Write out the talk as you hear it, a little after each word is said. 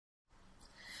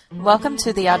Welcome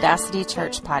to the Audacity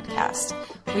Church podcast.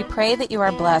 We pray that you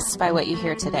are blessed by what you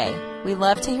hear today. We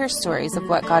love to hear stories of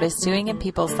what God is doing in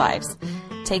people's lives.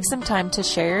 Take some time to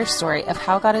share your story of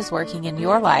how God is working in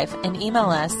your life and email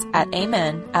us at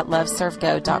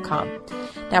amen@loveservego.com.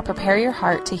 Now prepare your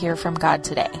heart to hear from God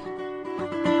today.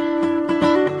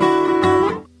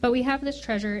 But we have this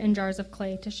treasure in jars of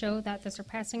clay to show that the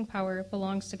surpassing power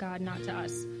belongs to God, not to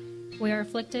us. We are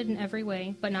afflicted in every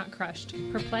way, but not crushed,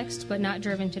 perplexed, but not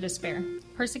driven to despair,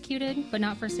 persecuted, but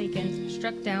not forsaken,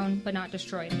 struck down, but not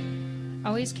destroyed,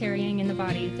 always carrying in the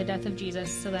body the death of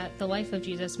Jesus, so that the life of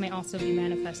Jesus may also be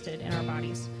manifested in our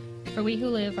bodies. For we who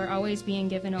live are always being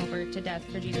given over to death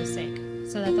for Jesus' sake,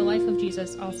 so that the life of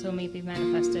Jesus also may be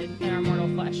manifested in our mortal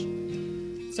flesh.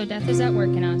 So death is at work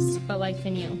in us, but life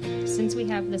in you. Since we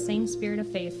have the same spirit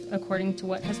of faith, according to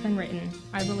what has been written,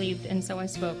 I believed, and so I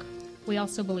spoke. We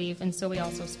also believe, and so we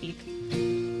also speak,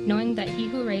 knowing that he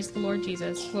who raised the Lord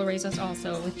Jesus will raise us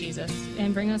also with Jesus,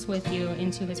 and bring us with you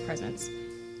into his presence.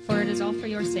 For it is all for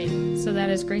your sake, so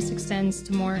that as grace extends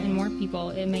to more and more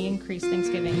people, it may increase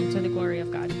thanksgiving to the glory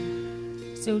of God.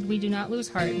 So we do not lose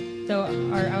heart, though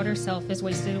our outer self is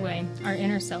wasted away, our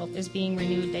inner self is being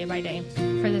renewed day by day.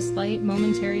 For this light,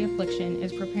 momentary affliction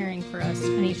is preparing for us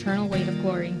an eternal weight of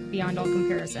glory beyond all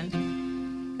comparison.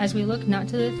 As we look not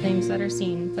to the things that are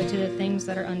seen, but to the things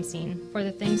that are unseen. For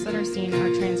the things that are seen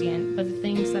are transient, but the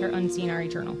things that are unseen are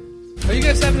eternal. Are you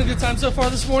guys having a good time so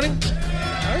far this morning?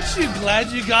 Aren't you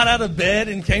glad you got out of bed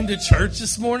and came to church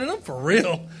this morning? I'm for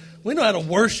real. We know how to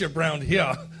worship around here.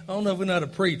 I don't know if we know how to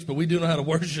preach, but we do know how to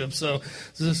worship. So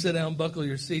just sit down, buckle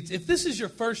your seats. If this is your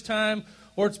first time,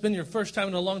 or it's been your first time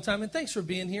in a long time, and thanks for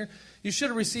being here. You should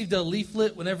have received a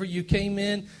leaflet whenever you came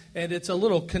in, and it's a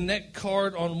little connect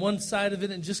card on one side of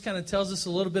it, and just kind of tells us a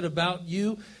little bit about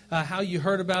you, how you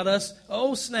heard about us.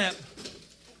 Oh, snap.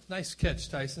 Nice catch,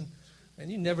 Tyson. And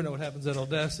you never know what happens at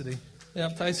Audacity. Yeah,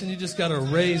 Tyson, you just got a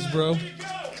raise, bro.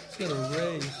 Just got a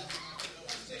raise.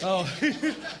 Oh,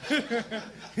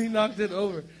 he knocked it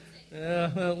over. Yeah,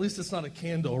 well, at least it's not a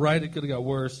candle, right? It could have got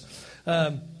worse.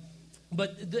 And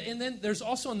then there's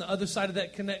also on the other side of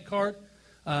that connect card,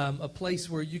 a place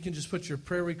where you can just put your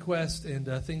prayer request and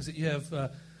things that you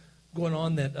have going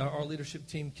on that our leadership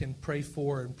team can pray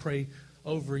for and pray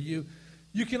over you.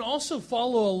 You can also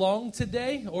follow along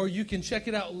today, or you can check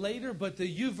it out later, but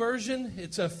the YouVersion,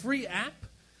 it's a free app,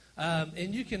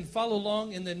 and you can follow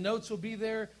along, and the notes will be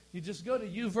there. You just go to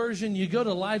YouVersion, you go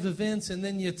to live events, and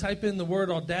then you type in the word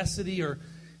Audacity, or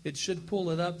it should pull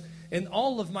it up. And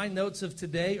all of my notes of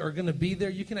today are going to be there.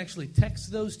 You can actually text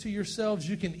those to yourselves.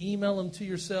 You can email them to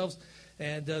yourselves,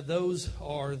 and those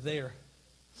are there.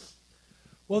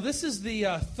 Well, this is the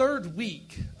third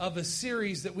week of a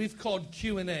series that we've called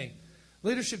Q&A.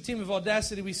 Leadership team of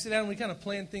Audacity, we sit down and we kind of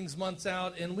plan things months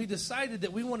out, and we decided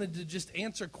that we wanted to just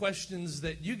answer questions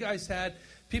that you guys had,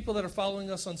 people that are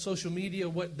following us on social media,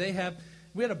 what they have.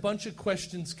 We had a bunch of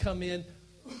questions come in.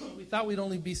 We thought we'd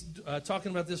only be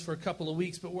talking about this for a couple of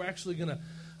weeks, but we're actually going to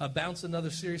bounce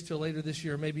another series till later this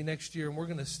year, maybe next year, and we're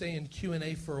going to stay in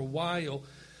Q&A for a while.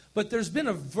 But there's been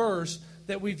a verse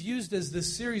that we've used as the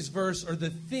series verse or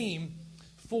the theme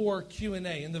for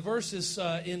Q&A. And the verse is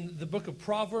in the book of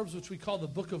Proverbs, which we call the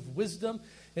book of wisdom,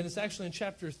 and it's actually in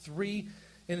chapter 3,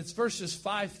 and it's verses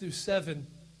 5 through 7.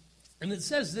 And it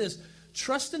says this: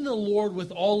 trust in the Lord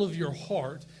with all of your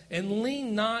heart, and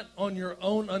lean not on your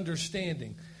own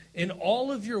understanding. In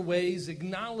all of your ways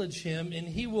acknowledge him, and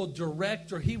he will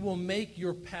direct, or he will make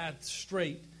your path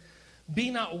straight. Be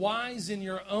not wise in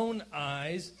your own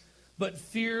eyes, but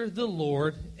fear the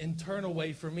Lord and turn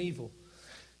away from evil.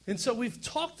 And so we've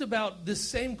talked about this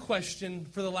same question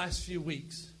for the last few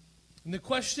weeks. And the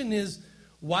question is,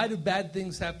 why do bad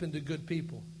things happen to good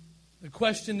people? The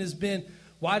question has been,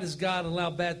 why does God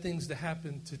allow bad things to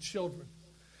happen to children?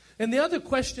 And the other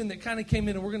question that kind of came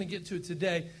in, and we're going to get to it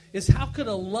today, is how could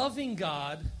a loving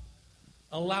God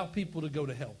allow people to go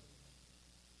to hell?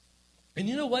 And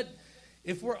you know what?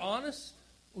 If we're honest,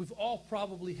 we've all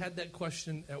probably had that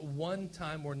question at one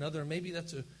time or another. Maybe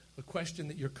that's a question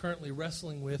that you're currently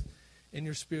wrestling with in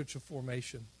your spiritual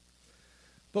formation.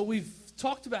 But we've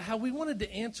talked about how we wanted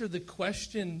to answer the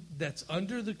question that's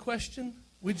under the question.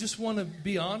 We just want to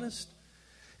be honest.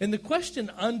 And the question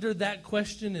under that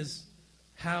question is,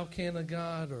 how can a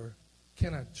God, or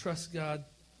can I trust God?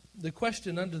 The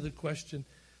question under the question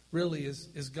really is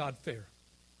God fair?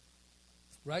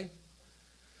 Right?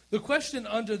 The question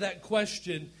under that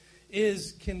question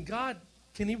is, can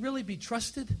he really be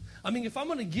trusted? I mean, if I'm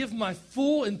going to give my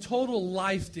full and total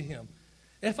life to him,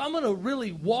 if I'm going to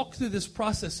really walk through this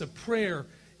process of prayer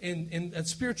and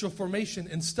spiritual formation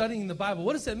and studying the Bible,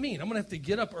 what does that mean? I'm going to have to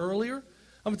get up earlier.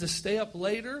 I'm going to stay up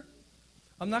later.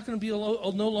 I'm not going to be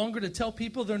no longer to tell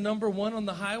people they're number one on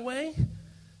the highway.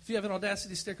 If you have an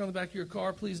Audacity sticker on the back of your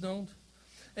car, please don't.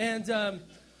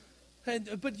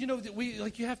 But you know,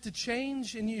 you have to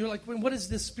change, and you're like, what is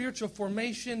this spiritual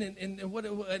formation,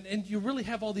 and you really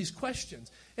have all these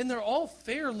questions, and they're all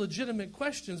fair, legitimate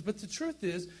questions. But the truth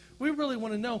is, we really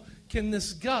want to know: can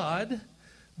this God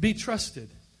be trusted?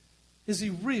 Is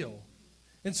he real?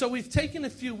 And so we've taken a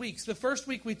few weeks. The first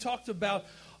week we talked about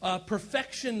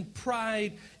perfection,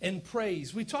 pride, and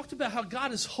praise. We talked about how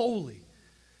God is holy.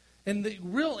 And the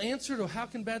real answer to how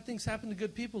can bad things happen to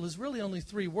good people is really only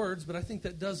 3 words, but I think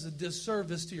that does a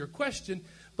disservice to your question.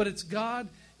 But it's God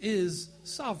is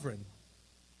sovereign.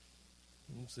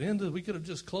 It's the end of, we could have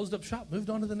just closed up shop, moved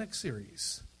on to the next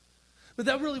series. But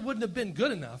that really wouldn't have been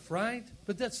good enough, right?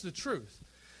 But that's the truth.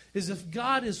 Is if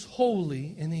God is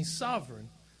holy and he's sovereign,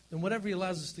 then whatever he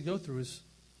allows us to go through is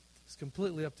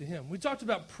completely up to him. We talked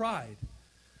about pride.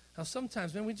 How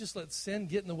sometimes, man, we just let sin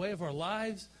get in the way of our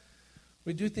lives.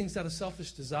 We do things out of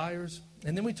selfish desires.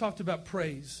 And then we talked about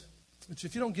praise, which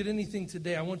if you don't get anything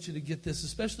today, I want you to get this,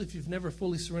 especially if you've never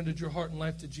fully surrendered your heart and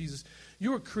life to Jesus.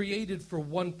 You were created for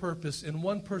one purpose and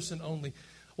one person only.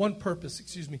 One purpose,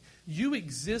 You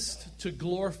exist to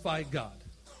glorify God.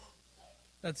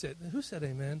 That's it. Who said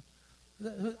amen?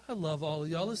 I love all of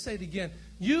y'all. Let's say it again.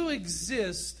 You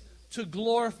exist to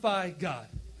glorify God.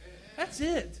 That's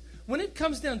it. When it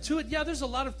comes down to it, yeah, there's a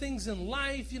lot of things in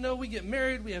life. You know, we get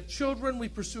married, we have children, we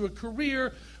pursue a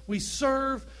career, we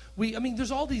serve.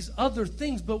 There's all these other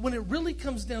things. But when it really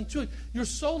comes down to it, your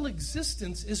sole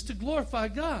existence is to glorify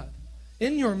God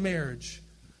in your marriage,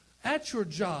 at your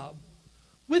job,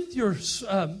 with your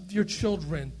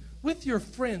children, with your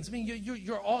friends.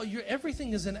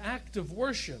 Everything is an act of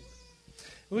worship.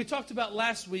 We talked about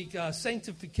last week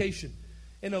sanctification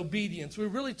and obedience. We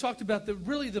really talked about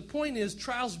the point is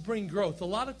trials bring growth. A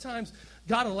lot of times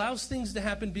God allows things to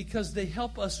happen because they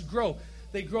help us grow.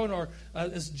 They grow in our,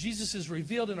 as Jesus is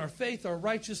revealed in our faith, our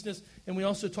righteousness, and we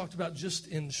also talked about just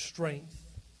in strength.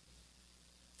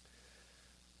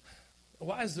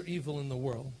 Why is there evil in the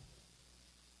world?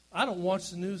 I don't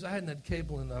watch the news. I hadn't had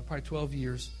cable in probably 12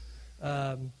 years.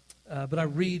 But I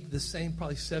read the same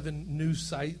probably 7 news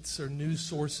sites or news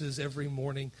sources every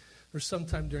morning or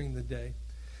sometime during the day.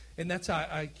 And that's how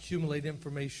I accumulate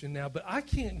information now. But I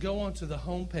can't go onto the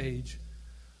homepage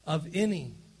of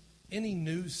any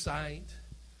news site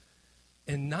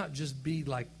and not just be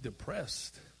like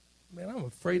depressed. Man, I'm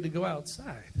afraid to go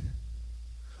outside.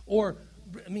 Or,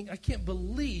 I can't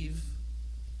believe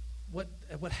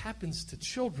what happens to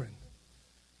children.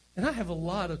 And I have a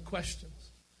lot of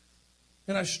questions.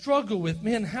 And I struggle with,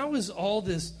 man, how is all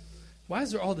this, why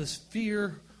is there all this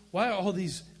fear? Why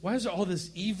is there all this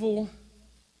evil?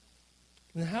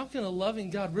 And how can a loving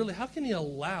God really, how can he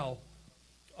allow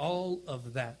all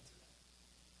of that?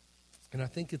 And I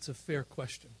think it's a fair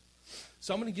question.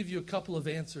 So I'm going to give you a couple of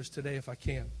answers today if I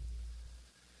can.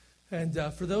 And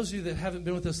for those of you that haven't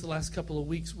been with us the last couple of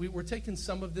weeks, we're taking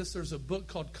some of this. There's a book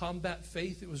called Combat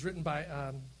Faith. It was written by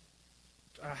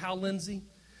Hal Lindsey.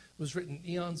 It was written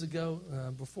eons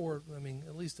ago, before,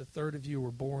 at least a third of you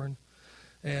were born.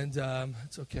 And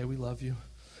it's okay, we love you.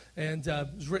 And it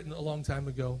was written a long time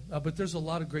ago. But there's a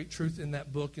lot of great truth in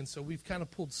that book, and so we've kind of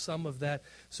pulled some of that.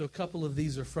 So a couple of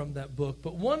these are from that book.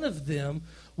 But one of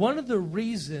the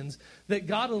reasons that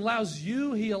God allows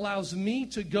you, he allows me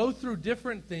to go through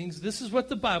different things, this is what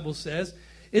the Bible says,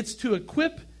 it's to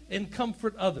equip and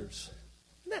comfort others.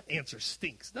 And that answer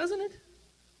stinks, doesn't it?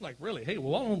 Like, really? Hey,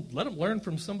 well, let them learn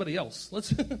from somebody else.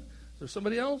 Is there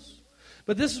somebody else?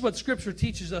 But this is what Scripture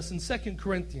teaches us in 2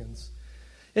 Corinthians.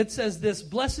 It says this: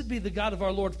 "Blessed be the God of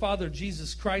our Lord Father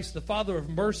Jesus Christ, the Father of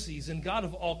mercies and God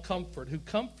of all comfort, who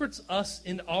comforts us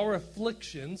in our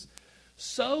afflictions,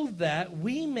 so that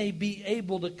we may be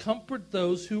able to comfort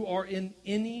those who are in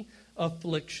any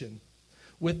affliction,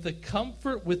 with the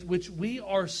comfort with which we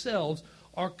ourselves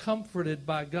are comforted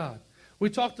by God." We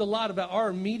talked a lot about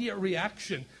our immediate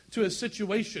reaction to a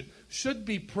situation should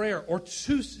be prayer or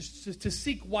to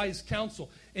seek wise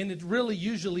counsel. And it really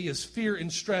usually is fear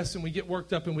and stress, and we get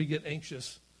worked up and we get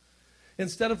anxious.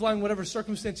 Instead of allowing whatever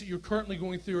circumstance that you're currently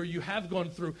going through or you have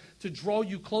gone through to draw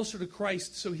you closer to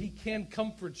Christ so he can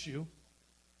comfort you,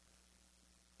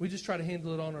 we just try to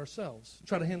handle it on ourselves.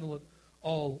 Try to handle it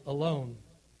all alone.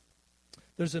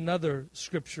 There's another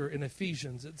scripture in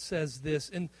Ephesians. It says this,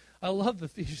 and I love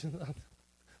Ephesians.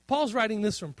 Paul's writing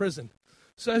this from prison.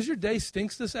 So as your day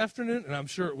stinks this afternoon, and I'm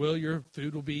sure it will, your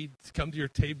food will be come to your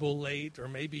table late, or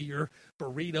maybe your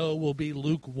burrito will be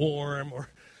lukewarm, or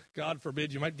God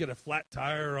forbid, you might get a flat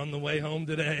tire on the way home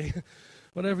today.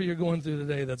 Whatever you're going through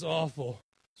today, that's awful.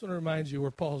 just want to remind you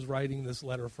where Paul's writing this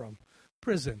letter from.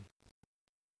 Prison.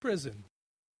 Prison.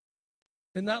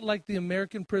 And not like the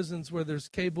American prisons where there's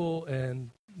cable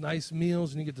and nice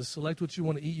meals and you get to select what you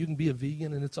want to eat. You can be a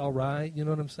vegan and it's all right. You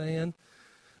know what I'm saying?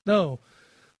 No,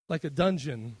 like a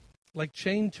dungeon, like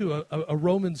chained to a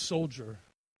Roman soldier,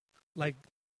 like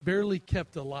barely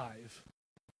kept alive.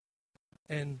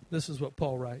 And this is what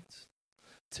Paul writes.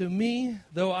 To me,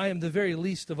 though I am the very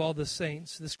least of all the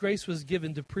saints, this grace was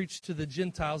given to preach to the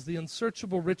Gentiles the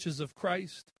unsearchable riches of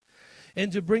Christ,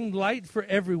 and to bring light for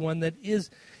everyone that is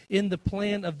in the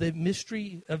plan of the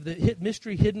mystery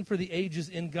hidden for the ages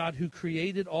in God who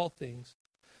created all things,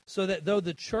 so that though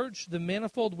the church, the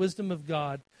manifold wisdom of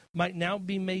God, might now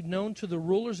be made known to the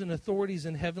rulers and authorities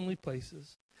in heavenly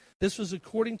places. This was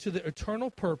according to the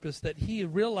eternal purpose that he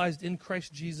realized in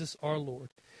Christ Jesus our Lord,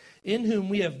 in whom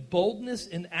we have boldness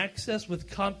and access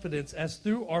with confidence as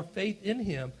through our faith in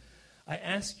him. I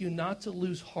ask you not to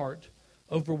lose heart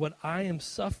over what I am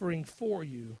suffering for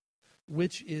you,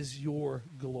 which is your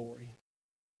glory.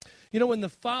 You know, when the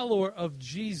follower of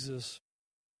Jesus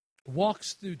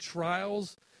walks through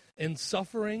trials and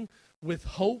suffering with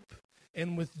hope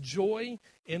and with joy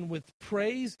and with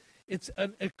praise, it's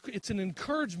an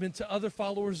encouragement to other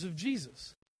followers of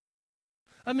Jesus.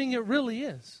 I mean, it really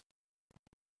is.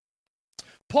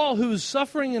 Paul, who is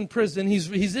suffering in prison,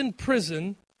 he's in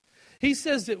prison. He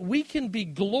says that we can be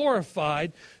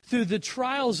glorified through the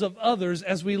trials of others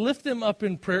as we lift them up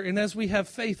in prayer and as we have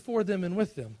faith for them and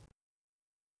with them.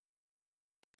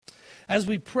 As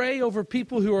we pray over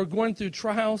people who are going through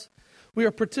trials, we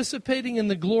are participating in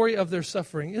the glory of their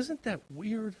suffering. Isn't that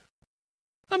weird?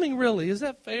 I mean, really, is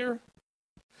that fair?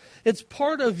 It's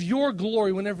part of your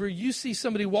glory whenever you see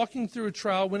somebody walking through a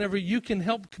trial, whenever you can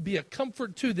help be a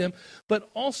comfort to them, but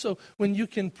also when you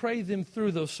can pray them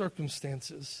through those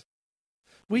circumstances.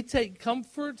 We take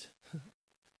comfort,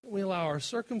 we allow our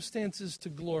circumstances to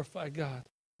glorify God.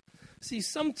 See,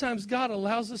 sometimes God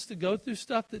allows us to go through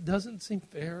stuff that doesn't seem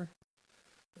fair.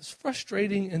 It's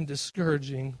frustrating and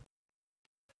discouraging.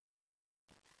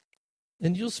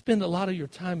 And you'll spend a lot of your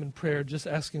time in prayer just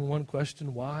asking one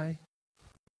question, why?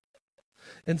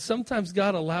 And sometimes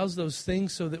God allows those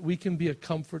things so that we can be a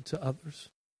comfort to others.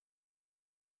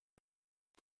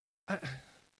 I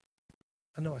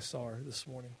know I saw her this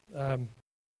morning.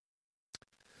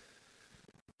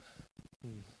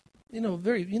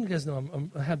 You guys know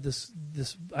I have this.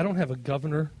 I don't have a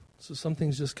governor, so some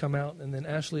things just come out, and then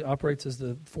Ashley operates as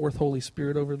the fourth Holy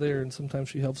Spirit over there, and sometimes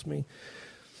she helps me.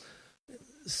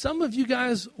 Some of you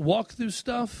guys walk through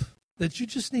stuff that you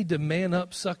just need to man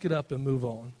up, suck it up, and move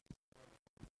on.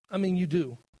 I mean, you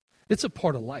do. It's a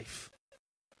part of life.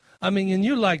 I mean, and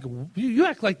you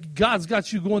act like God's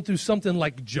got you going through something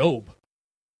like Job.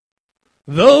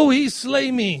 Though he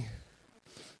slay me,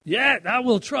 yet I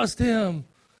will trust him.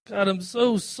 God, I'm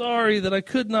so sorry that I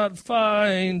could not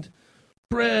find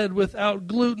bread without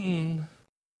gluten.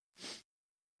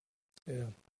 Yeah.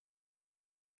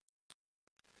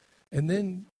 And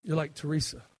then you're like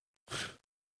Teresa.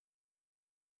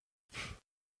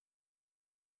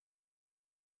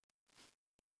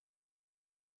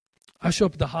 I show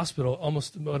up at the hospital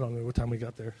I don't know what time we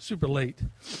got there, super late.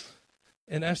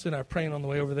 And Ashley and I are praying on the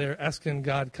way over there, asking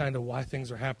God kind of why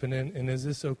things are happening, and is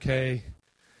this okay?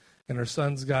 And her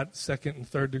son's got 2nd and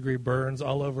 3rd degree burns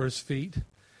all over his feet.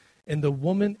 And the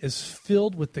woman is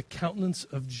filled with the countenance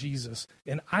of Jesus.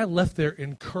 And I left there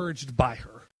encouraged by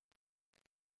her.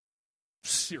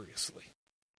 Seriously.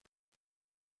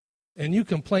 And you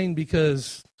complain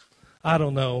because, I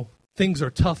don't know, things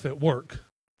are tough at work.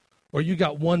 Or you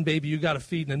got one baby you got to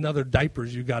feed and another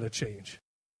diapers you got to change.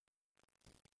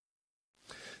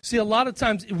 See, a lot of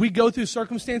times we go through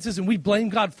circumstances and we blame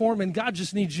God for them, and God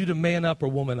just needs you to man up or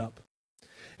woman up.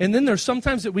 And then there's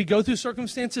sometimes that we go through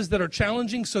circumstances that are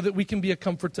challenging so that we can be a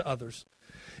comfort to others.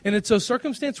 And it's a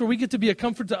circumstance where we get to be a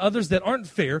comfort to others that aren't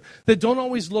fair, that don't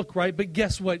always look right, but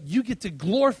guess what? You get to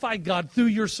glorify God through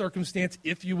your circumstance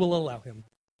if you will allow him.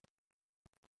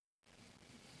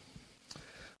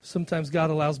 Sometimes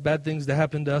God allows bad things to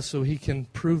happen to us so he can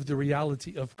prove the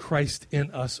reality of Christ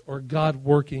in us, or God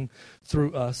working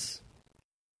through us.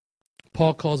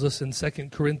 Paul calls us in 2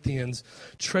 Corinthians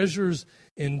treasures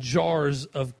in jars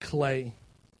of clay.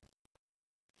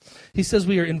 He says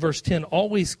we are, in verse 10,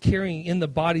 always carrying in the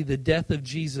body the death of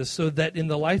Jesus, so that in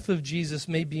the life of Jesus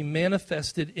may be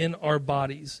manifested in our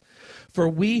bodies. For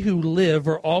we who live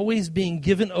are always being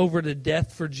given over to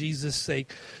death for Jesus'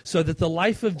 sake, so that the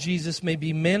life of Jesus may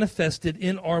be manifested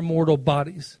in our mortal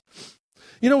bodies.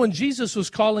 You know, when Jesus was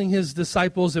calling his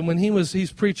disciples and when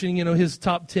he's preaching, his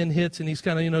top 10 hits and he's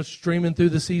kind of, streaming through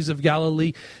the seas of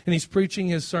Galilee and he's preaching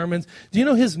his sermons, do you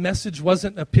know his message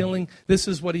wasn't appealing? This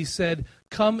is what he said,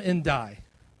 come and die.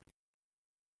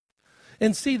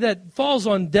 And see, that falls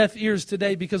on deaf ears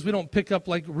today because we don't pick up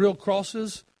like real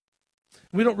crosses.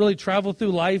 We don't really travel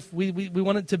through life. We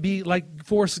want it to be like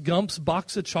Forrest Gump's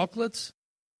box of chocolates.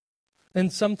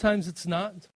 And sometimes it's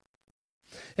not.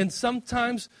 And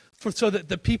sometimes so that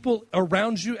the people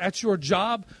around you at your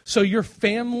job, so your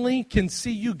family can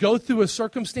see you go through a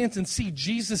circumstance and see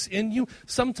Jesus in you,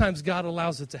 sometimes God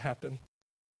allows it to happen.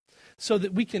 So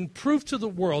that we can prove to the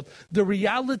world the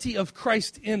reality of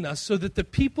Christ in us, so that the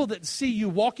people that see you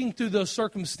walking through those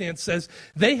circumstances,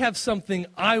 they have something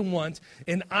I want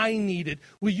and I need it.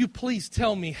 Will you please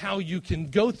tell me how you can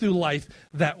go through life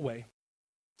that way?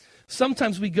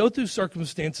 Sometimes we go through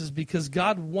circumstances because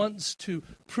God wants to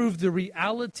prove the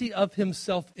reality of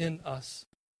himself in us.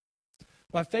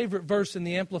 My favorite verse in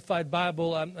the Amplified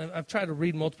Bible, I've tried to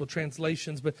read multiple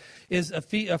translations, but is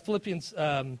Philippians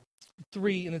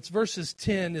 3, and it's verses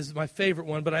 10 is my favorite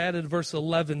one, but I added verse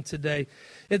 11 today.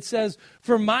 It says,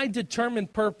 for my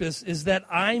determined purpose is that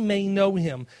I may know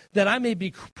him, that I may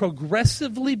be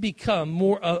progressively become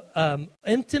more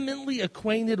intimately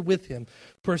acquainted with him,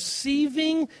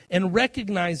 perceiving and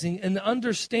recognizing and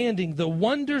understanding the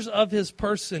wonders of his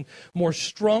person more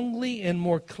strongly and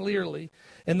more clearly,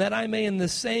 and that I may in the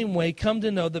same way come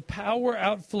to know the power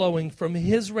outflowing from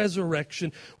his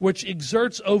resurrection, which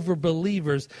exerts over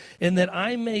believers, and that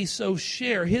I may so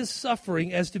share his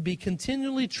suffering as to be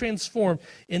continually transformed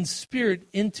in spirit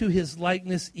into his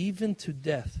likeness, even to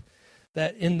death,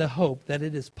 that in the hope that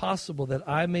it is possible that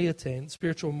I may attain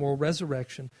spiritual moral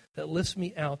resurrection that lifts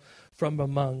me out from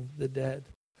among the dead.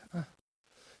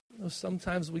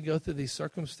 Sometimes we go through these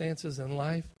circumstances in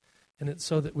life, and it's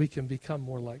so that we can become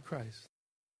more like Christ.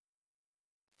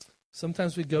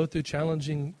 Sometimes we go through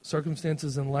challenging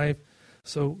circumstances in life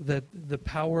so that the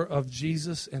power of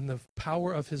Jesus and the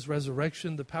power of his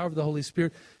resurrection, the power of the Holy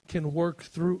Spirit can work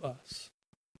through us.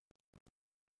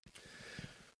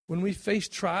 When we face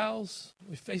trials,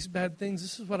 we face bad things,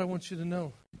 this is what I want you to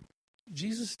know.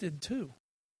 Jesus did too.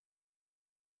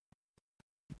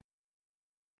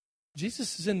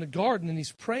 Jesus is in the garden and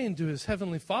he's praying to his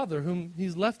heavenly Father, whom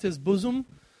he's left his bosom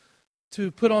to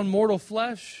put on mortal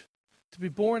flesh, to be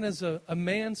born as a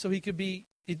man so he could be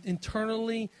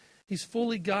internally, he's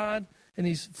fully God and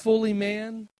he's fully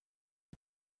man.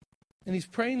 And he's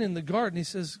praying in the garden. He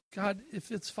says, God, if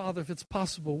it's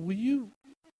possible, can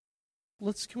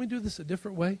we do this a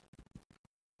different way?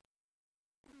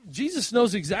 Jesus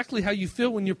knows exactly how you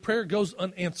feel when your prayer goes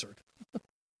unanswered.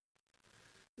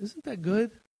 Isn't that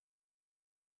good?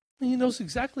 He knows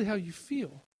exactly how you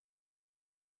feel.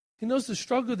 He knows the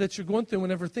struggle that you're going through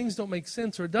whenever things don't make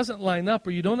sense or it doesn't line up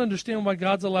or you don't understand why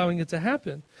God's allowing it to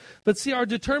happen. But see, our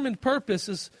determined purpose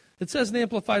is, it says in the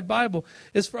Amplified Bible,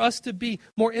 is for us to be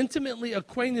more intimately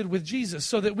acquainted with Jesus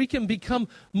so that we can become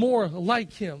more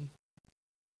like him.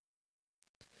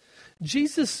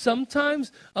 Jesus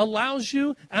sometimes allows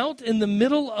you out in the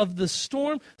middle of the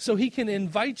storm so he can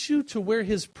invite you to where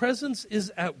his presence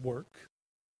is at work.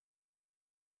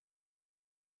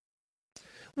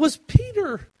 Was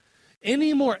Peter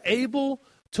any more able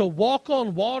to walk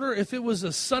on water if it was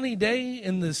a sunny day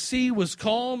and the sea was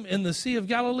calm in the Sea of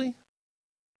Galilee?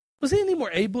 Was he any more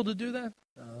able to do that?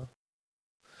 No.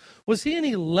 Was he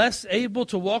any less able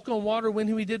to walk on water when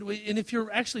he did? And if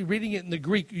you're actually reading it in the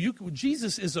Greek,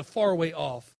 Jesus is a far way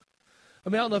off. I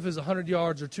mean, I don't know if it's 100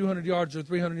 yards or 200 yards or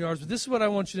 300 yards, but this is what I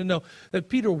want you to know, that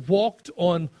Peter walked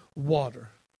on water.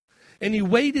 And he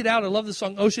waded out, I love the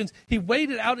song Oceans, he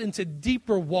waded out into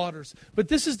deeper waters. But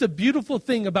this is the beautiful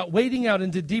thing about wading out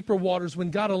into deeper waters when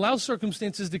God allows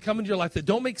circumstances to come into your life that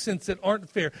don't make sense, that aren't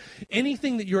fair.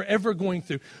 Anything that you're ever going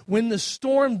through. When the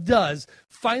storm does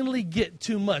finally get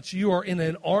too much, you are in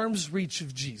an arm's reach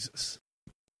of Jesus.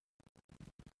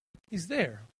 He's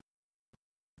there.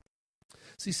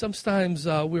 See, sometimes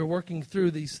we're working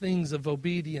through these things of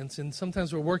obedience, and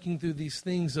sometimes we're working through these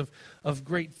things of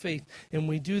great faith, and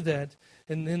we do that.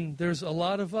 And then there's a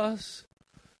lot of us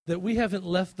that we haven't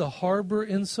left the harbor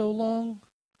in so long,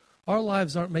 our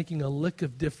lives aren't making a lick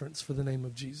of difference for the name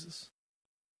of Jesus.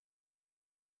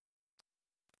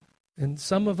 And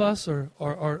some of us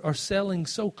are sailing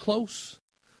so close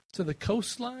to the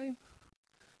coastline,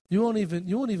 you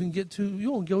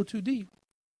won't go too deep.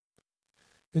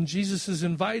 And Jesus is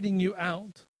inviting you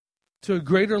out to a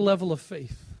greater level of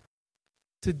faith,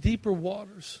 to deeper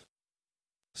waters,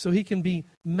 so he can be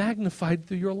magnified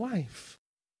through your life.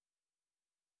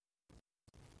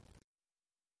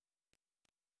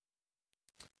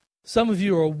 Some of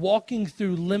you are walking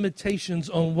through limitations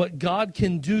on what God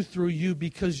can do through you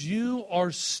because you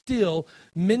are still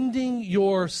mending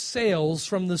your sails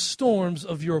from the storms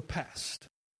of your past.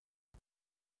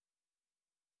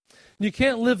 You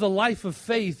can't live a life of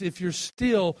faith if you're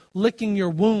still licking your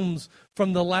wounds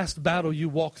from the last battle you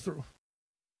walked through.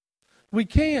 We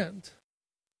can't.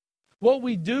 What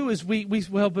we do is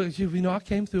I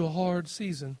came through a hard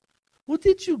season. Well,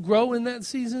 did you grow in that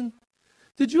season?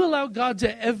 Did you allow God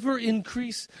to ever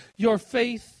increase your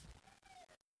faith?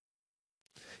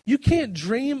 You can't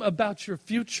dream about your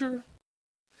future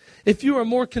if you are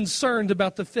more concerned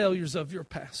about the failures of your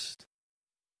past.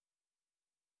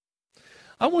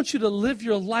 I want you to live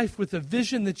your life with a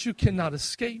vision that you cannot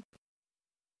escape.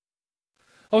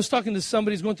 I was talking to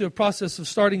somebody who's going through a process of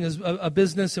starting a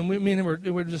business, and me and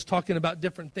him were just talking about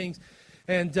different things.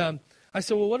 And I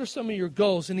said, well, what are some of your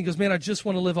goals? And he goes, man, I just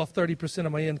want to live off 30%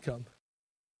 of my income.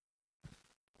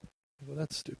 Well,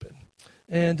 that's stupid.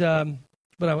 And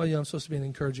but I'm supposed to be an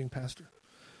encouraging pastor.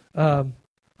 I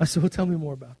said, well, tell me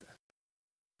more about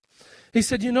that. He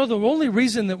said, the only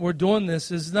reason that we're doing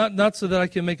this is not so that I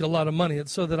can make a lot of money.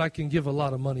 It's so that I can give a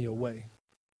lot of money away.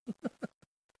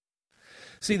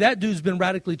 See, that dude's been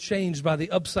radically changed by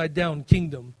the upside-down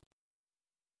kingdom.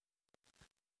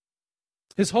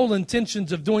 His whole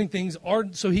intentions of doing things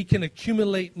aren't so he can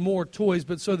accumulate more toys,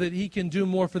 but so that he can do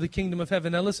more for the kingdom of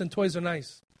heaven. Now listen, toys are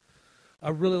nice. I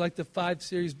really like the 5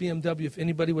 Series BMW. If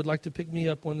anybody would like to pick me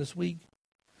up one this week.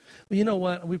 Well, you know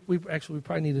what? We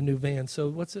probably need a new van. So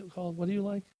what's it called? What do you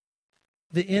like?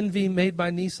 The Envy made by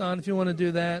Nissan. If you want to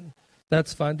do that,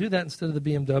 that's fine. Do that instead of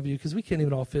the BMW because we can't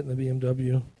even all fit in the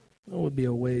BMW. It would be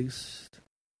a waste.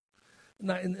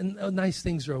 And nice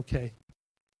things are okay.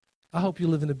 I hope you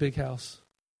live in a big house.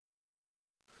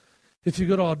 If you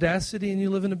go to Audacity and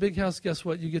you live in a big house, guess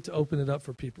what? You get to open it up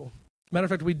for people. Matter of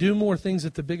fact, we do more things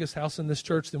at the biggest house in this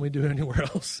church than we do anywhere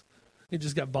else. It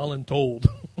just got voluntold.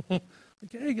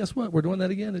 Hey, guess what? We're doing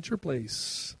that again at your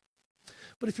place.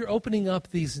 But if you're opening up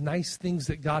these nice things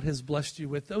that God has blessed you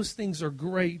with, those things are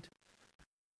great.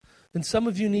 Then some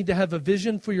of you need to have a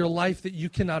vision for your life that you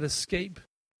cannot escape.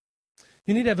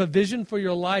 You need to have a vision for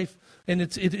your life, and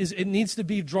it needs to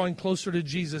be drawing closer to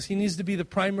Jesus. He needs to be the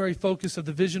primary focus of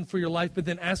the vision for your life, but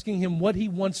then asking him what he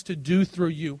wants to do through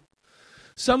you.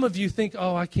 Some of you think,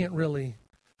 I don't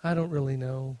really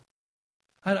know.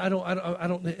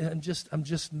 I'm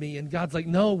just me. And God's like,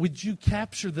 no, would you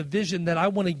capture the vision that I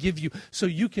want to give you so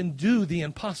you can do the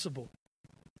impossible?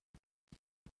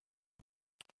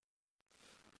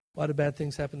 Why do bad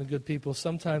things happen to good people?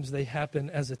 Sometimes they happen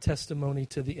as a testimony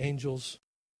to the angels.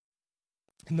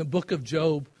 In the book of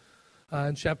Job,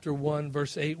 in chapter 1,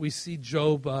 verse 8, we see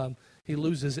Job, he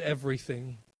loses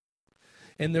everything.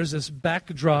 And there's this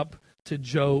backdrop to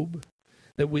Job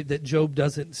that Job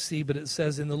doesn't see, but it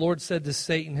says, and the Lord said to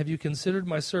Satan, have you considered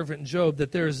my servant Job,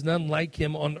 that there is none like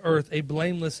him on earth, a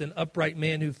blameless and upright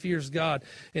man who fears God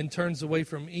and turns away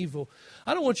from evil?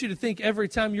 I don't want you to think every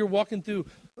time you're walking through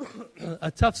a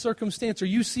tough circumstance or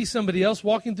you see somebody else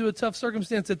walking through a tough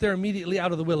circumstance that they're immediately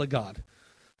out of the will of God.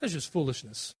 That's just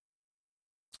foolishness.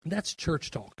 That's church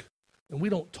talk. And we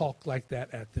don't talk like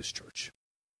that at this church.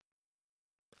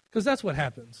 Because that's what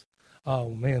happens.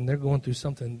 Oh, man, they're going through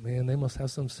something. Man, they must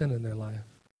have some sin in their life.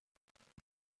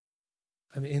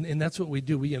 I mean, and that's what we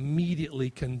do. We immediately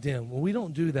condemn. Well, we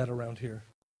don't do that around here.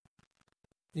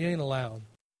 You ain't allowed.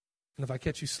 And if I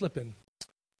catch you slipping,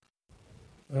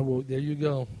 there you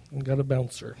go. I've got a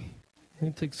bouncer. He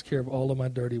takes care of all of my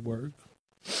dirty work.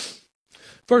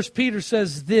 1 Peter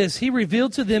says this, he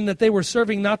revealed to them that they were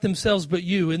serving not themselves but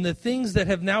you, and the things that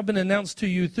have now been announced to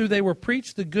you through they were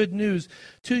preached the good news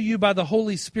to you by the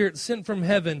Holy Spirit sent from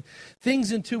heaven,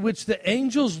 things into which the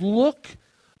angels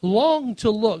long to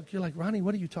look. You're like, Ronnie,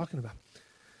 what are you talking about?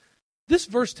 This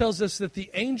verse tells us that the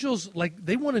angels,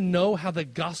 they want to know how the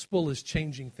gospel is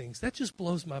changing things. That just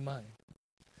blows my mind.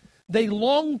 They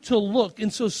long to look.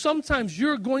 And so sometimes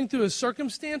you're going through a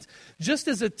circumstance just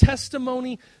as a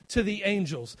testimony to the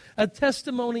angels, a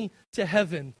testimony to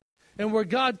heaven, and where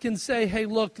God can say, hey,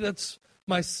 look, that's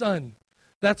my son.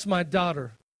 That's my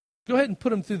daughter. Go ahead and put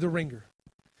them through the ringer.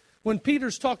 When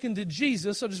Peter's talking to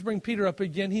Jesus, I'll just bring Peter up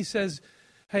again. He says,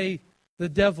 hey, the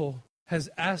devil has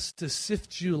asked to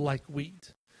sift you like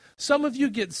wheat. Some of you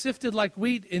get sifted like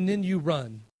wheat and then you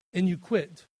run and you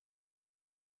quit.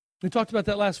 We talked about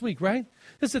that last week, right?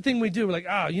 That's the thing we do. We're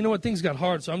like, you know what? Things got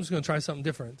hard, so I'm just going to try something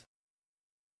different.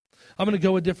 I'm going to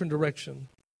go a different direction.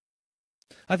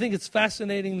 I think it's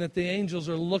fascinating that the angels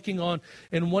are looking on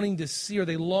and wanting to see, or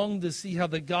they long to see how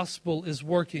the gospel is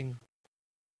working.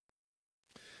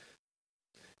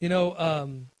 You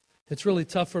know, It's really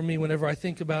tough for me whenever I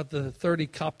think about the 30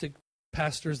 Coptic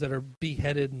pastors that are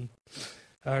beheaded, and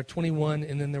 21,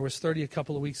 and then there was 30 a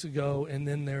couple of weeks ago, and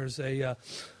then there's a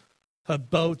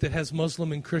boat that has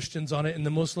Muslim and Christians on it, and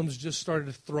the Muslims just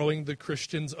started throwing the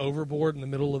Christians overboard in the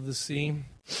middle of the sea.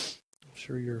 I'm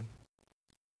sure you're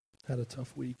had a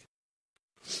tough week.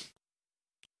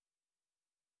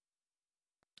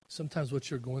 Sometimes what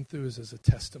you're going through is as a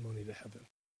testimony to heaven.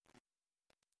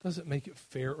 Doesn't make it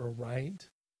fair or right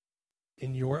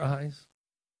in your eyes.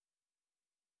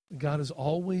 God is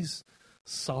always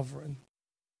sovereign.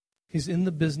 He's in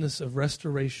the business of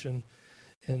restoration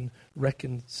and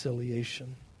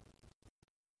reconciliation.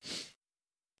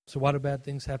 So why do bad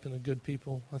things happen to good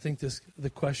people? I think the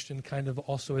question kind of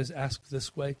also is asked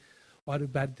this way. Why do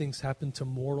bad things happen to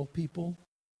moral people?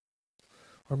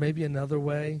 Or maybe another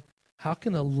way, how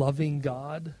can a loving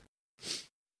God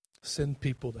send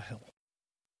people to hell?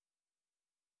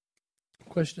 The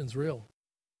question's real.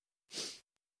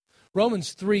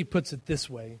 Romans 3 puts it this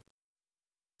way.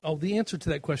 Oh, the answer to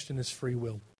that question is free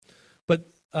will. But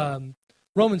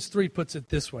Romans 3 puts it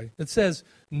this way. It says,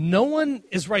 no one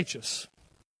is righteous.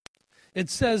 It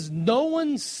says, no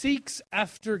one seeks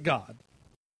after God.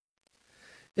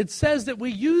 It says that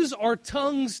we use our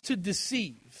tongues to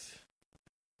deceive.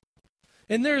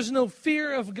 And there is no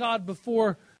fear of God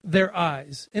before their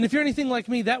eyes. And if you're anything like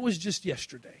me, that was just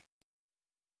yesterday.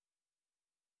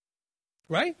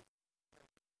 Right?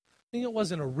 I think it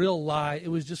wasn't a real lie. It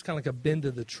was just kind of like a bend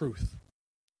of the truth.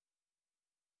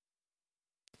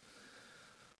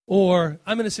 Or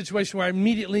I'm in a situation where I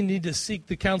immediately need to seek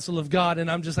the counsel of God,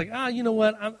 and I'm just like, you know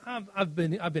what? I've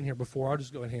been here before. I'll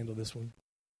just go ahead and handle this one.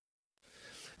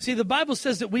 See, the Bible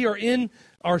says that we are in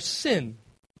our sin.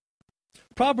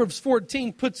 Proverbs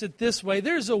 14 puts it this way.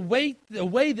 There's a way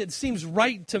that seems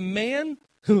right to man,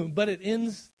 but it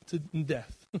ends in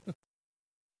death.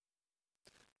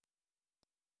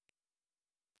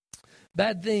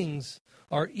 Bad things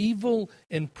are evil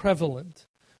and prevalent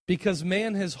because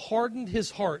man has hardened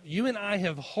his heart. You and I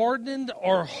have hardened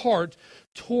our heart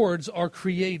towards our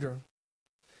Creator.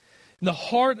 The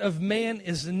heart of man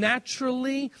is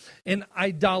naturally an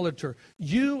idolater.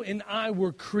 You and I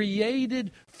were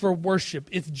created for worship.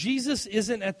 If Jesus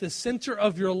isn't at the center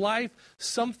of your life,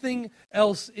 something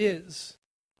else is.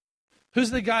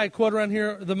 Who's the guy I quote around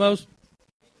here the most?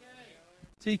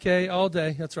 TK all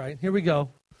day. That's right. Here we go.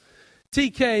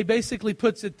 TK basically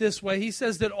puts it this way. He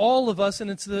says that all of us,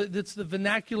 and it's the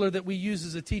vernacular that we use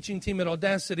as a teaching team at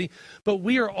Audacity, but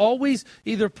we are always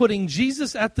either putting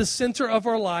Jesus at the center of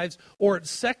our lives or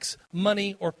it's sex,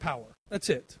 money, or power. That's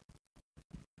it.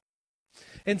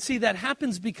 And see, that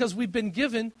happens because we've been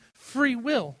given free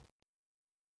will.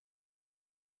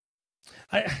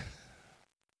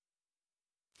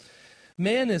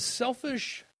 Man is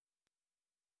selfish.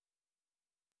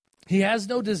 He has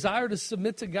no desire to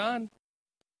submit to God.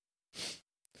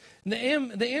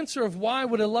 And the answer of why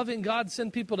would a loving God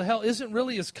send people to hell isn't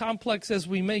really as complex as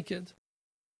we make it.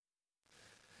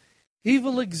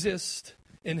 Evil exists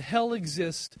and hell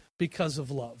exists because of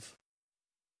love.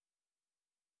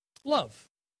 Love.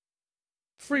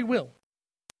 Free will.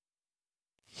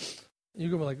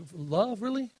 You're going to be like, love,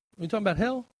 really? Are we talking about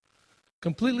hell?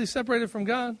 Completely separated from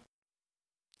God?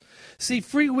 See,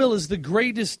 free will is the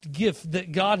greatest gift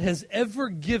that God has ever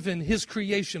given His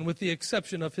creation with the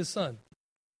exception of His Son.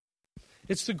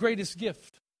 It's the greatest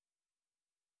gift.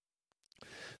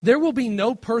 There will be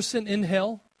no person in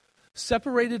hell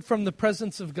separated from the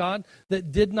presence of God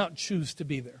that did not choose to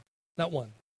be there. Not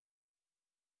one.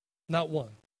 Not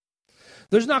one.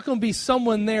 There's not going to be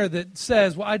someone there that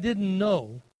says, well, I didn't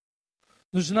know.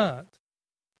 There's not.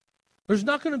 There's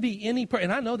not going to be any person,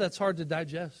 and I know that's hard to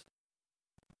digest.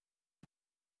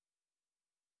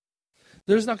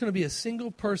 There's not going to be a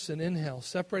single person in hell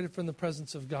separated from the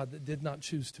presence of God that did not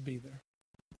choose to be there.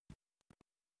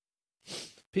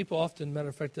 People often, matter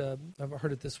of fact, I've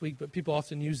heard it this week, but people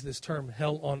often use this term,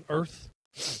 hell on earth.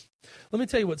 Let me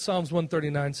tell you what Psalms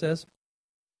 139 says.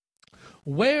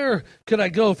 Where could I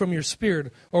go from your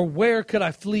spirit, or where could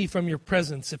I flee from your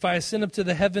presence? If I ascend up to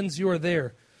the heavens, you are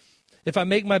there. If I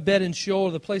make my bed in Sheol,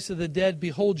 the place of the dead,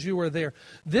 behold, you are there.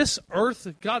 This earth,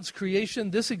 God's creation,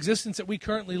 this existence that we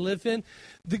currently live in,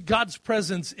 God's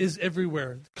presence is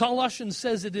everywhere. Colossians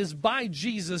says it is by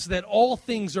Jesus that all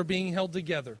things are being held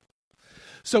together.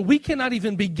 So we cannot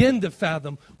even begin to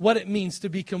fathom what it means to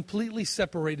be completely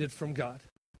separated from God.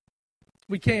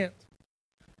 We can't.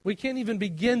 We can't even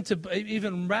begin to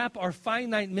even wrap our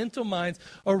finite mental minds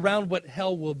around what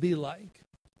hell will be like.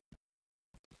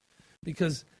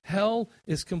 Because hell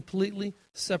is completely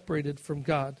separated from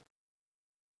God.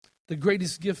 The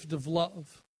greatest gift of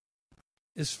love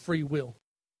is free will.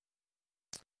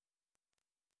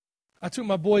 I took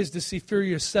my boys to see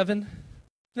Furious 7.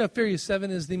 You know, Furious 7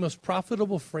 is the most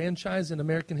profitable franchise in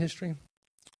American history.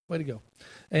 Way to go.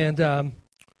 And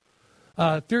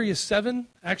Furious 7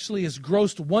 actually has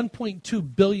grossed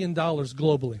 $1.2 billion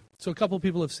globally. So a couple of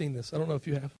people have seen this. I don't know if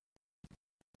you have.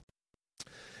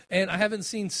 And I haven't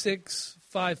seen 6,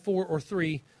 5, 4, or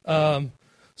 3.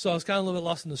 So I was kind of a little bit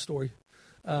lost in the story.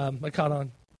 I caught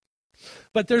on.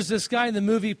 But there's this guy in the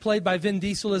movie played by Vin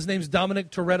Diesel. His name's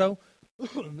Dominic Toretto.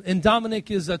 And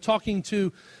Dominic is talking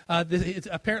to,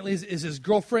 apparently is his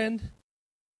girlfriend.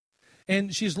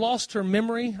 And she's lost her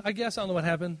memory, I guess. I don't know what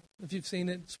happened, if you've seen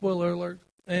it. Spoiler alert.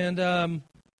 And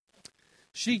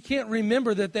she can't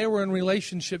remember that they were in a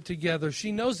relationship together.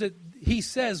 She knows that he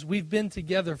says, we've been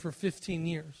together for 15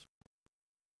 years.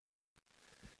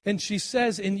 And she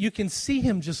says, and you can see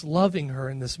him just loving her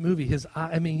in this movie.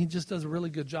 He just does a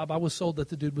really good job. I was sold that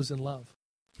the dude was in love.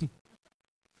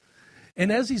 And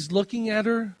as he's looking at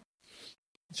her,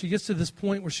 she gets to this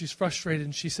point where she's frustrated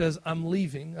and she says, I'm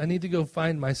leaving. I need to go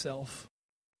find myself.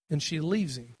 And she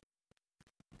leaves him.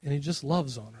 And he just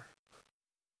loves on her.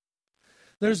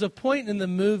 There's a point in the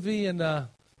movie, and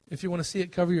if you want to see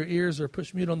it, cover your ears or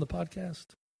push mute on the podcast,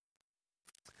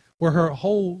 where her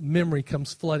whole memory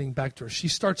comes flooding back to her. She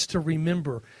starts to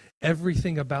remember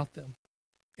everything about them.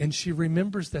 And she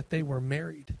remembers that they were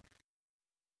married.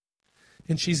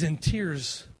 And she's in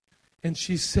tears. And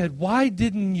she said, why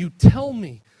didn't you tell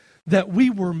me that we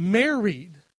were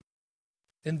married?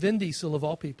 And Vin Diesel, of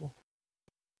all people,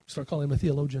 start calling him a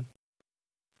theologian,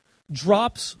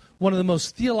 drops one of the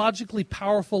most theologically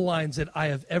powerful lines that I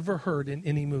have ever heard in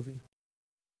any movie.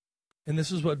 And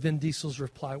this is what Vin Diesel's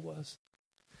reply was.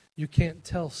 You can't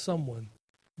tell someone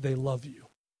they love you.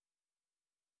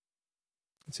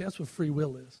 And see, that's what free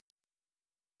will is.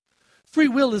 Free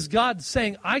will is God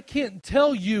saying, I can't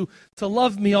tell you to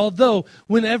love me, although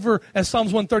whenever, as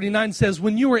Psalms 139 says,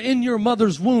 when you were in your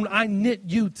mother's womb, I knit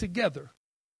you together.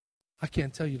 I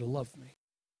can't tell you to love me.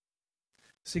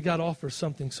 See, God offers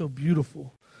something so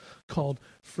beautiful called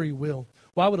free will.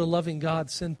 Why would a loving God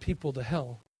send people to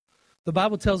hell? The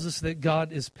Bible tells us that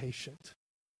God is patient.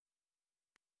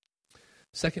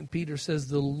 2 Peter says,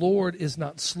 the Lord is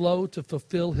not slow to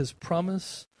fulfill his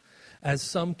promise, as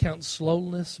some count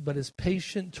slowness, but is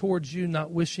patient towards you, not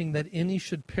wishing that any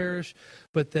should perish,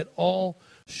 but that all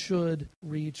should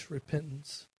reach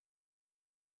repentance.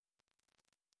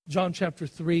 John chapter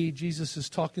 3, Jesus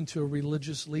is talking to a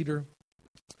religious leader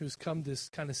who's come to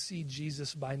kind of see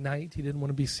Jesus by night. He didn't want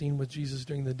to be seen with Jesus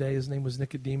during the day. His name was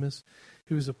Nicodemus.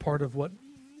 He was a part of what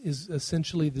is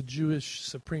essentially the Jewish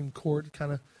Supreme Court,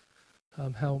 kind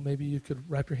of how maybe you could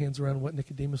wrap your hands around what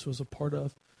Nicodemus was a part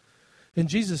of. And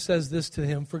Jesus says this to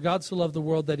him, for God so loved the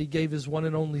world that he gave his one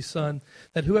and only Son,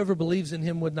 that whoever believes in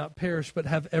him would not perish but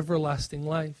have everlasting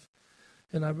life.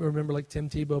 And I remember like Tim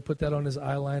Tebow put that on his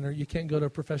eyeliner. You can't go to a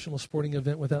professional sporting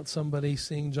event without somebody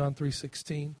seeing John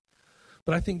 3:16.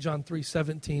 But I think John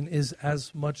 3:17 is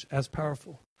as much as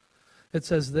powerful. It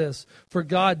says this, for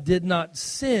God did not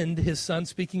send his Son,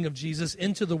 speaking of Jesus,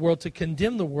 into the world to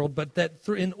condemn the world, but that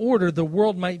in order the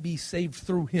world might be saved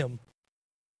through him.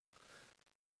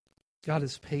 God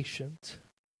is patient.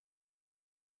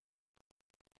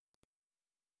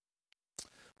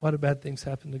 Why do bad things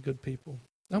happen to good people?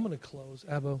 I'm going to close.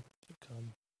 Abbo, you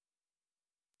come.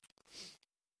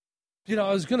 You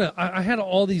know, I had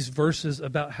all these verses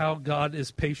about how God is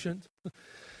patient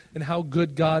and how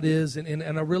good God is. And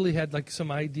I really had like some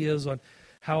ideas on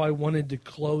how I wanted to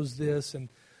close this. And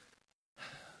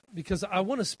because I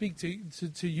want to speak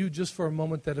to you just for a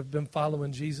moment that have been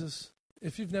following Jesus.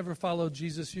 If you've never followed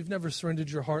Jesus, you've never surrendered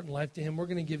your heart and life to him, we're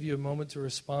going to give you a moment to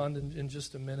respond in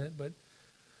just a minute. But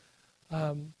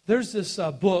there's this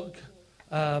book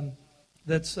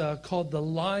that's called The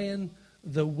Lion,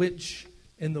 the Witch,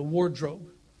 and the Wardrobe.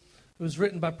 It was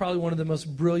written by probably one of the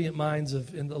most brilliant minds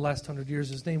in the last 100 years.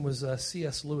 His name was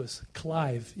C.S. Lewis.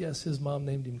 Clive. Yes, his mom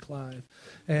named him Clive.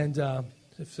 And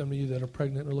if some of you that are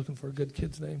pregnant are looking for a good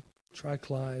kid's name, try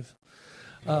Clive.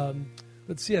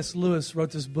 But C.S. Lewis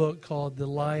wrote this book called The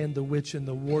Lion, the Witch, and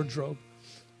the Wardrobe.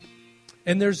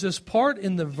 And there's this part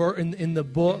in the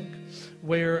book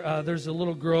where there's a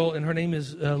little girl, and her name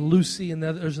is Lucy, and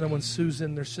there's another one,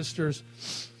 Susan. They're sisters.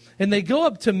 And they go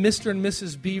up to Mr. and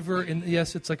Mrs. Beaver, and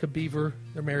yes, it's like a beaver.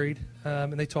 They're married,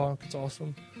 and they talk. It's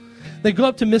awesome. They go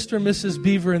up to Mr. and Mrs.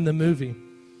 Beaver in the movie,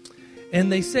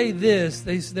 and they say this.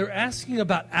 They're asking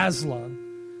about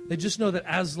Aslan. They just know that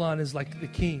Aslan is like the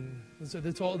king.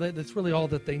 That's really all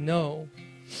that they know.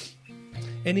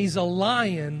 And he's a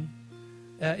lion,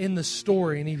 in the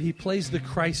story, and he plays the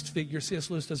Christ figure. C.S.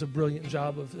 Lewis does a brilliant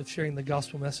job of sharing the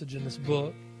gospel message in this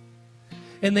book.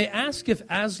 And they ask if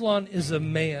Aslan is a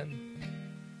man.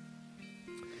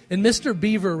 And Mr.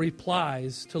 Beaver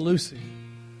replies to Lucy.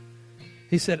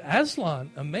 He said,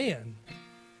 Aslan, a man?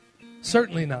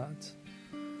 Certainly not.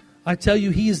 I tell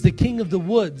you, he is the king of the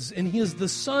woods, and he is the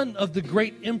son of the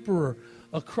great emperor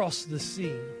across the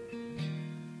sea.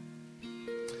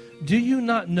 Do you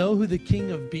not know who the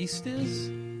king of beasts is?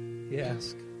 He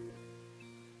asked.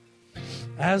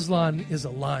 Aslan is a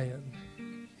lion.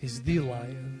 He's the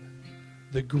lion,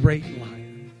 the great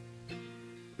lion.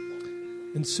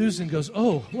 And Susan goes,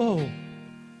 oh, whoa.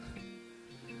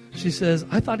 She says,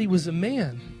 I thought he was a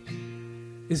man.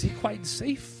 Is he quite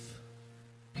safe?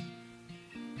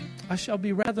 I shall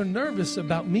be rather nervous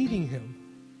about meeting him.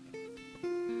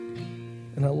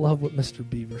 And I love what Mr.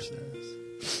 Beaver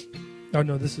says. Oh,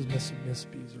 no, this is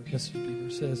Mrs. Beaver. Mrs. Beaver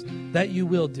says, that you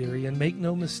will, dearie, and make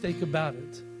no mistake about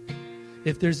it.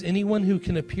 If there's anyone who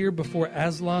can appear before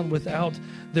Aslan without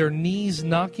their knees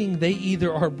knocking, they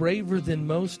either are braver than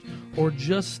most or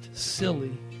just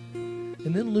silly.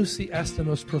 And then Lucy asked the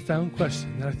most profound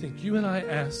question that I think you and I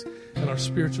ask in our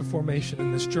spiritual formation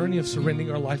in this journey of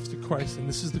surrendering our lives to Christ. And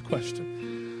this is the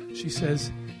question. She says,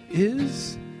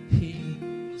 is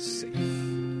he safe?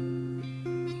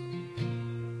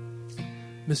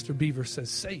 Mr. Beaver says,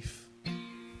 safe.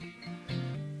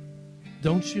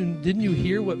 Didn't you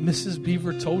hear what Mrs.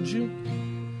 Beaver told you?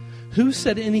 Who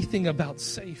said anything about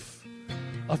safe?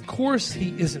 Of course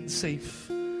he isn't safe,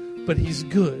 but he's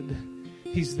good.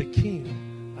 He's the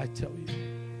king, I tell you.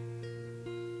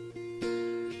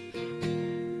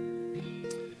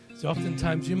 So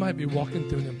oftentimes you might be walking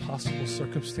through an impossible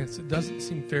circumstance. It doesn't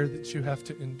seem fair that you have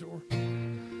to endure.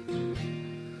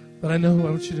 But I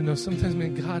want you to know sometimes,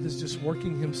 man, God is just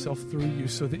working himself through you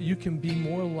so that you can be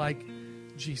more like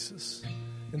Jesus.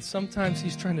 And sometimes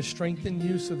he's trying to strengthen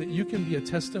you so that you can be a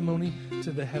testimony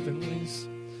to the heavenlies.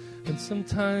 And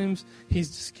sometimes he's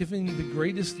just giving the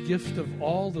greatest gift of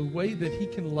all. The way that he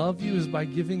can love you is by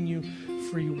giving you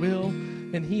free will.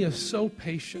 And he is so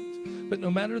patient. But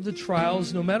no matter the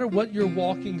trials, no matter what you're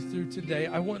walking through today,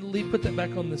 I want to put that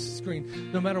back on the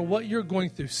screen. No matter what you're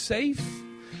going through, safe.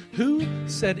 Who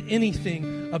said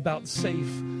anything about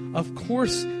safe? Of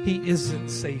course he isn't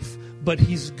safe, but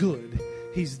he's good.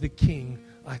 He's the king,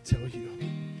 I tell you.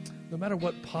 No matter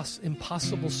what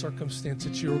impossible circumstance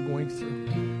that you're going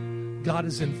through, God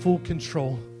is in full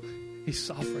control. He's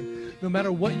sovereign. No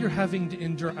matter what you're having to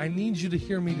endure, I need you to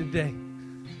hear me today.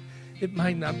 It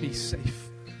might not be safe,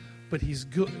 but he's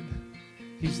good.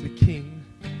 He's the king,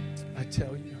 I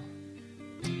tell you.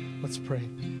 Let's pray.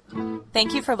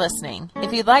 Thank you for listening.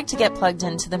 If you'd like to get plugged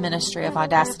into the ministry of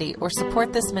Audacity or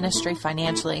support this ministry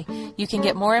financially, you can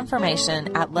get more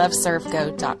information at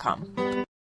loveservego.com.